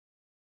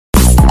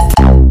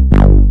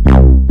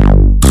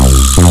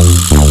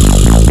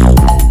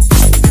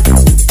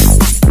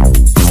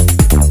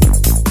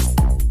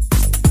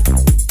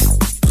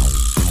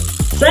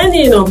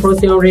in on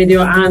Procyon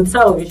Radio and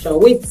Television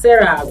with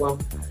Sarah Agwam,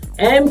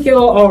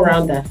 MKO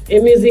all-rounder, a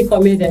music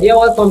comedian. You're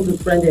welcome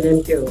to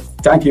Trending MKO.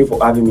 Thank you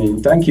for having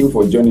me. Thank you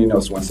for joining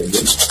us once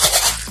again.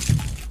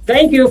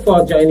 Thank you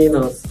for joining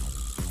us.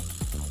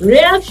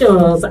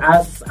 Reactions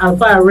as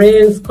ALFA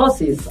rains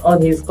curses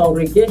on his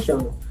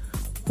congregation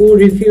who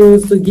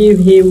refused to give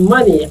him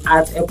money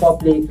at a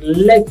public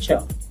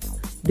lecture.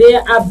 They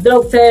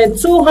abducted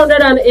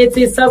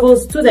 287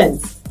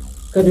 students.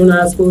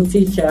 Kaduna school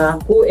teacher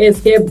who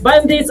escaped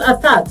bandits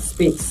attack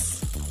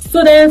speaks.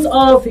 Students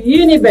of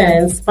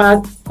UNIBEN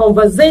sparked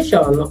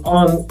conversation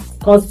on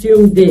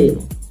Costume Day.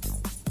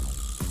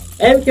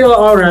 MKO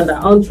all-rounder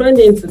on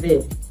Trending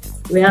today.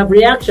 We have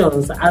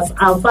reactions as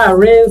ALFA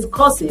rains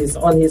curses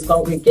on his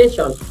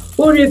congregation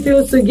who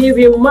refused to give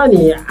him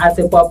money at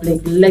a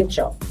public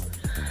lecture.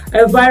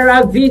 A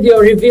viral video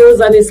reveals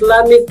an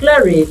Islamic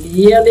cleric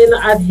yelling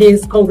at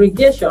his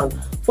congregation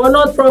for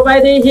not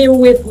providing him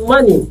with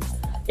money.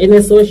 In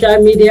a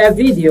social media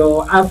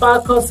video,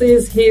 ALFA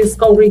curses his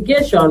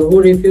congregation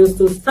who refused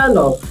to stand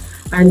up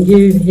and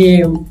give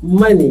him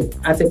money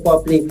at a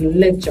public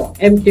lecture.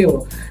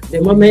 MKO,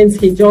 the moment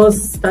he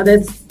just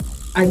started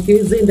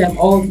accusing them,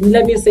 or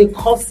let me say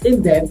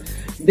cursing them,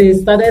 they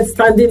started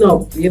standing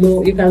up. You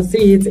know, you can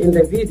see it in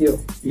the video.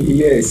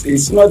 Yes,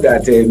 it's not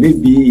that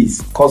maybe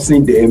he's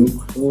cursing them,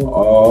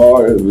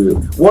 or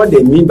what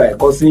they mean by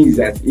cursing is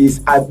that he's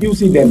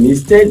abusing them.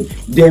 He's telling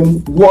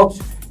them what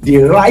the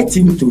right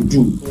thing to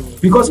do.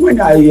 Because when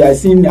I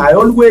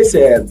always,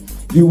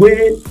 the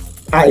way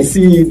I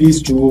see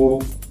these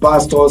two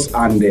pastors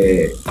and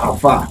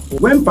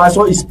ALFA, when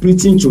pastor is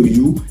preaching to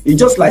you, it's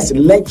just like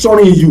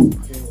lecturing you.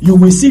 You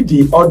will see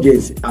the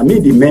audience,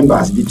 the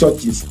members, the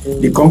churches,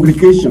 the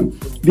congregation,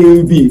 they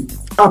will be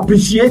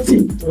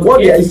appreciating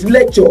what there is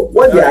lecture,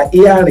 what they are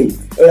hearing.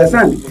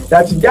 Understand?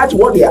 That's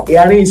what they are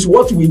hearing is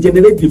what will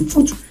generate the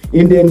fruit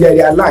in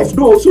their life.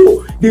 No,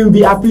 so they will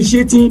be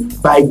appreciating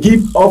by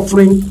give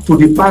offering to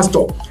the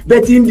pastor.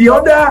 But in the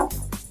other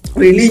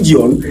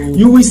religion,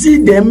 you will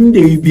see them,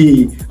 they will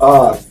be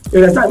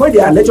understand, when they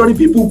are lecturing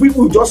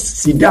people just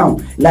sit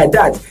down like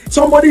that.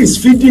 Somebody is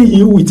feeding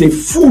you with a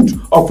food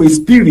of a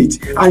spirit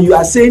and you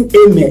are saying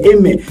amen,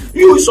 amen.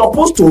 You are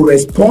supposed to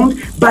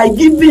respond by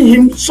giving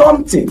him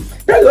something.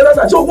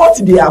 So what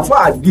the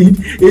ALFA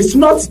did is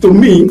not to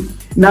me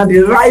now the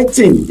right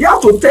thing. You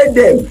have to tell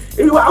them,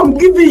 I'm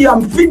giving you,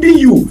 I'm feeding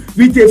you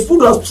with a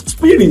food of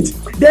spirit.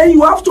 Then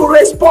you have to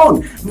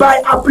respond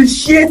by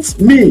appreciate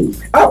me,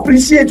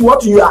 appreciate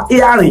what you are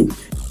hearing.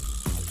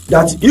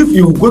 That if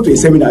you go to a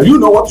seminar, you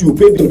know what you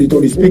pay to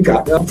the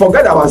speaker.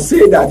 Forget about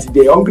saying that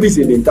the hungry is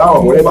in the town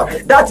or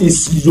whatever. That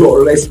is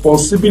your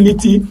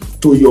responsibility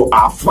to your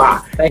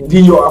ALFA.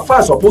 Your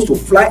ALFA is supposed to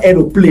fly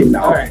aeroplane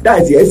now. Right.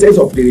 That is the essence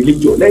of the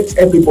religion. Let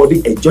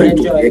everybody enjoy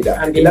together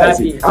and be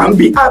happy. And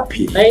be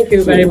happy. Thank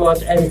you very much,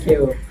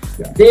 MKO.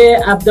 Yeah. They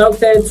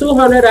abducted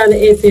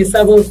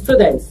 287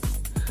 students.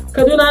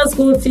 Kaduna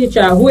school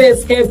teacher who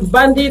escaped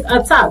bandit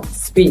attack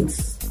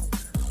speaks.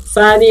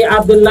 Sani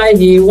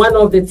Abdullahi, one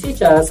of the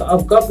teachers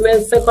of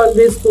government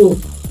secondary school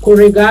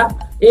Kuriga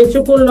in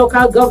Chukun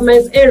local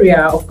government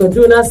area of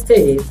Kaduna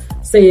State,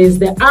 says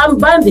the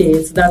armed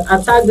bandits that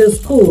attacked the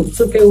school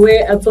took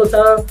away a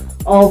total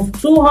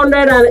of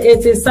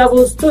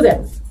 287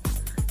 students.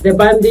 The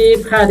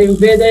bandits had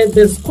invaded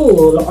the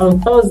school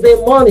on Thursday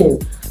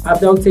morning,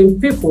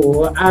 abducting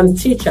people and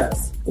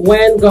teachers.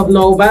 When Governor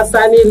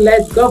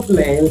Obasani-led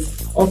government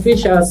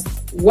officials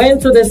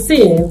went to the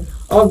scene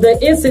of the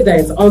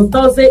incident on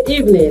Thursday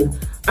evening,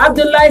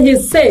 Abdullahi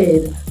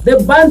said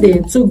the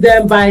bandits took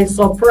them by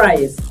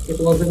surprise. It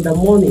was in the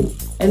morning,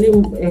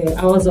 early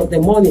hours of the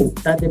morning,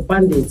 that the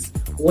bandits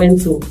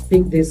went to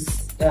pick these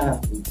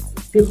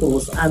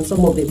people and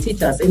some of the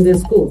teachers in the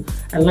school,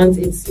 and learned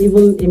it's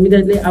even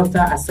immediately after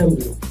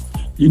assembly.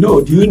 You know,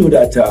 do you know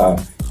that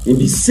in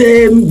the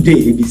same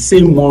day, the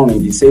same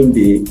morning, the same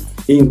day,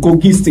 in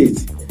Kogi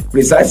State,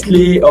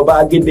 precisely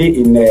Obagede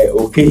in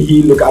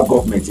Okehi local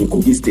government in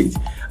Kogi State,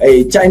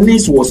 a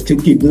Chinese was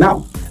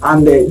kidnapped,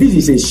 and this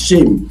is a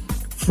shame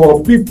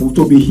for people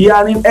to be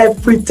hearing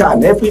every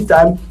time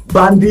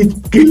bandit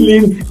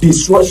killing,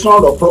 destruction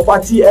of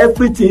property,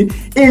 everything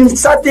in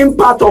certain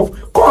part of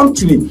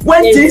country.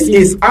 When this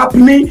is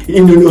happening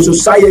in the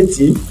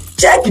society,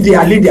 check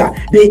their leader.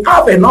 They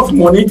have enough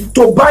money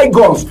to buy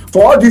guns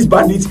for all these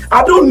bandits.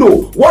 I don't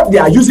know what they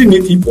are using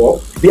it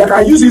for. They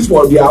can use it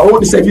for their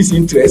own service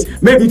interest,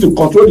 maybe to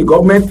control the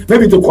government,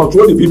 maybe to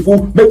control the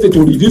people, maybe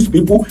to reduce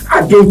people.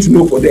 I don't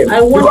know for them. I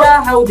wonder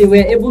how they were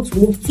able to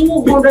move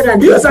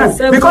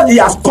 287. Because it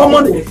has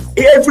common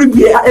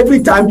everywhere,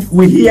 every time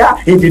we hear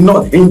in the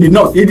north.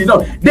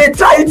 They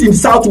try it in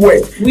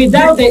southwest.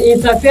 Without the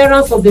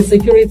interference of the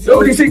security.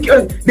 So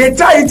they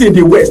try it in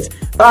the west.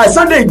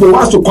 Sunday Igbo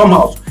wants to come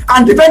out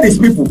and defend his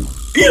people.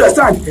 You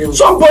understand? Yeah.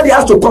 Somebody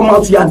has to come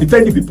out here and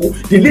defend the people.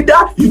 The leader,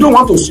 you don't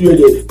want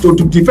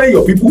to defend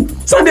your people.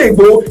 Sunday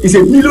Igbo is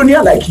a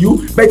millionaire like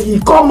you, but he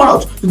come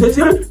out to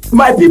say,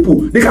 my people,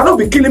 they cannot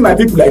be killing my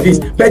people like this.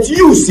 But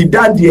you sit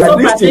down there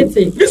and listen.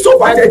 It's so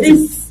pathetic.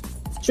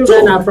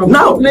 children are from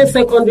government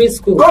secondary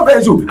school.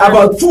 Government school,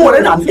 about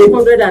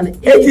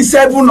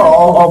 287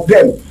 of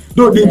them.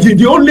 No,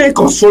 the only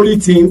consoling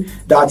thing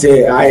that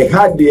I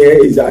had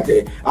there is that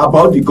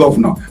about the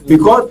governor,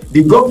 because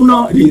the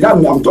governor,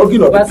 I'm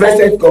talking of the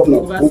present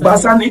governor,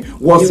 Ubasani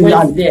was in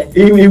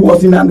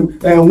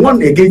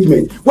one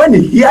engagement. When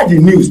he heard the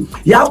news,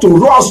 he have to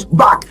rush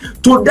back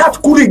to that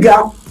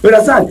Kuriga,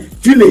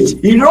 village.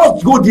 He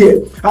rushed go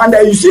there, and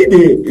you see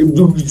the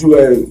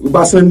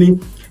Ubasani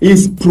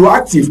is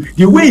proactive.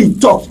 The way he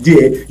talked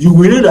there, you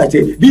will know that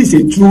this is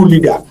a true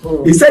leader.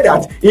 He said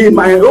that in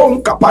my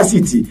own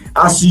capacity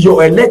as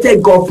your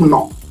elected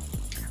governor,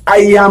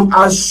 I am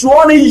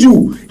assuring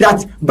you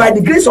that by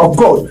the grace of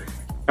God,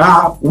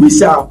 we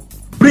shall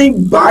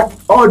bring back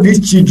all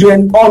these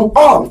children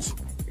unarmed.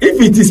 If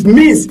it is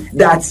means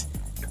that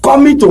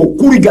coming to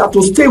Kuriga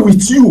to stay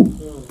with you,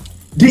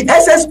 the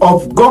essence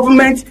of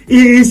government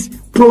is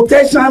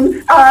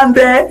protection, and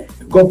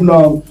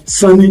Governor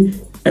Sonny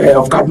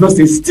of Kaduna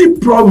State still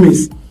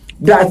promise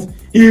that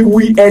he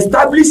will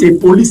establish a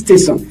police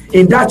station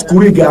in that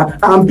Kuriga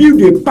and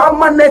build a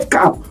permanent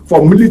camp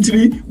for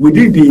military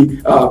within the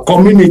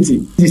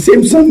community. The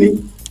same Sonny,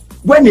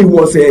 when he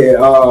was in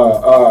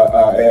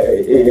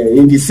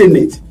the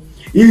Senate,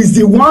 he is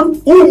the one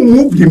who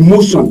moved the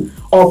motion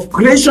of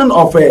creation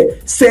of a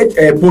state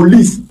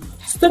police.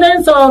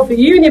 Students of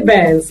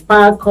UNIBEN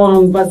spark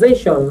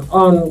conversation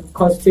on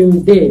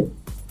Costume Day.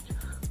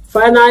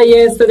 Final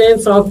year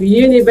students of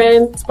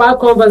UNIBEN spark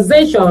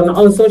conversation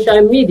on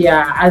social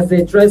media as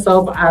they dress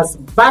up as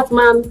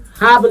Batman,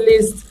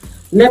 herbalists,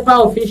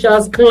 NEPA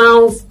officials,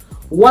 clowns,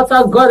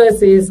 water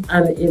goddesses,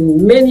 and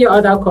in many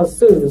other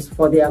costumes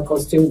for their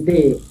Costume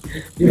Day.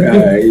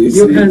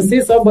 You can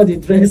see somebody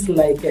dressed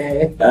like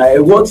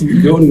what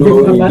you don't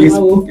know in this.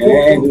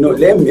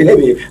 Let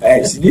me.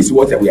 This is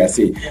what we are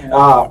saying.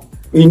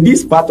 In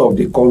this part of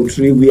the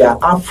country, we are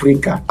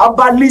Africa.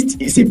 Herbalist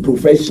is a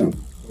profession.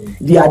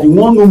 They are the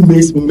one who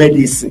makes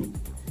medicine.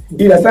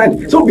 You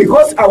understand? So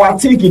because our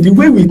thinking, the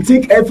way we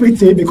think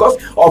everything, because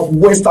of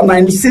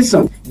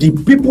westernization, the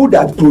people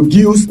that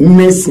produce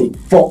medicine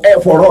for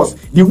us,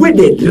 the way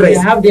they dress,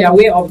 they have their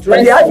way of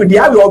dressing. They have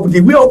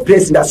the way of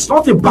dressing. That's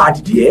not a bad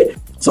there.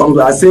 Some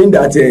are saying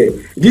that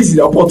this is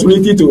the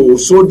opportunity to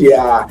show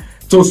their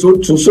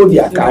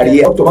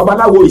career. Dr.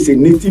 Babalawo is a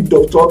native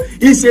doctor.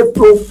 It's a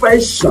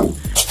profession.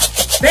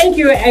 Thank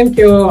you, MK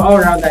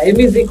All-Rounder, a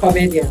music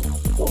comedian,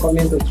 for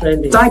coming to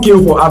Trending. Thank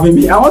you for having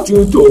me. I want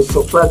you to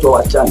subscribe to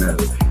our channel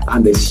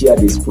and share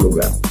this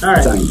program. All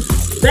right.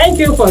 Thank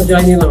you for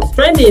joining us.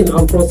 Trending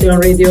on Procyon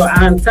Radio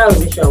and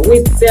Television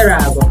with Sarah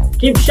Agon.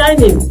 Keep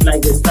shining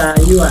like the star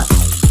you are.